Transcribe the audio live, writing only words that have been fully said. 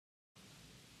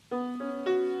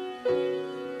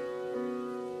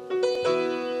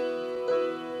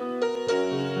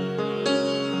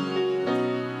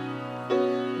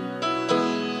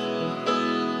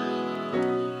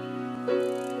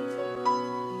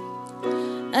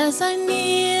As I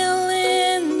kneel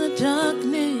in the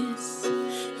darkness,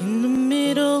 in the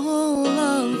middle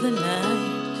of the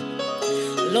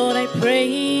night, Lord, I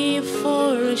pray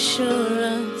for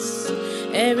assurance,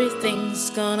 everything's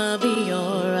gonna be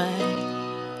alright.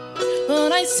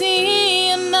 But I see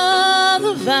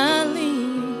another valley,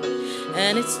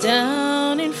 and it's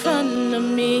down in front of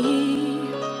me.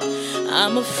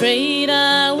 I'm afraid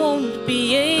I won't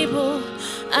be able,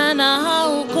 and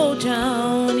I'll go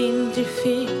down in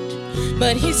defeat.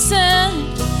 But he said,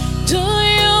 do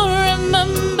you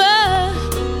remember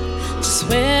just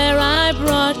where I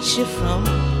brought you from?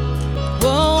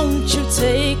 Won't you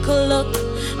take a look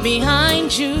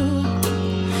behind you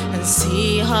and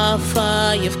see how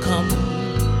far you've come?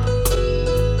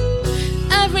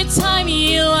 Every time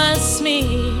you ask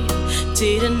me,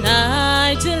 didn't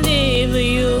I deliver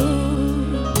you?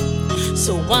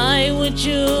 So why would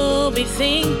you be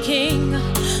thinking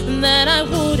that I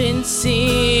wouldn't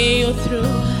see you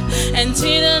through? And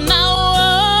didn't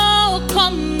I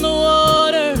welcome the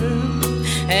water,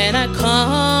 and I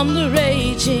calmed the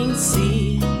raging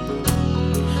sea?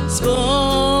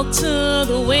 Spoke to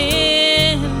the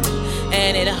wind,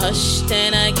 and it hushed,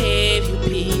 and I gave you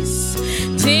peace.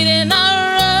 Didn't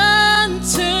I run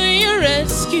to your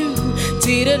rescue?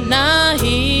 Didn't I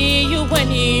hear you when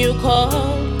you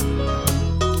called?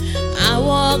 I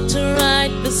walked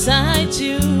right beside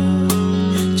you,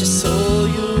 just so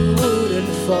you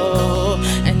wouldn't fall.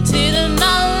 And didn't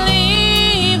I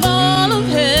leave all of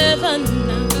heaven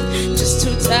just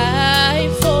to die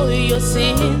for your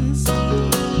sins?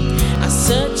 I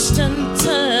searched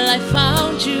until I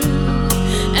found you,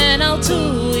 and I'll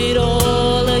do it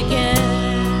all again.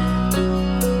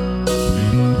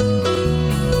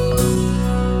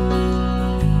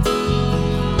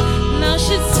 Now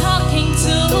she's talking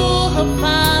to her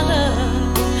father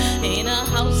in a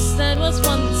house that was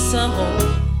once a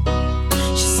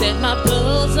home. She said, my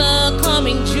bills are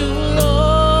coming due,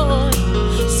 Lord.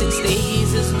 6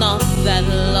 days is not that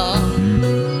long.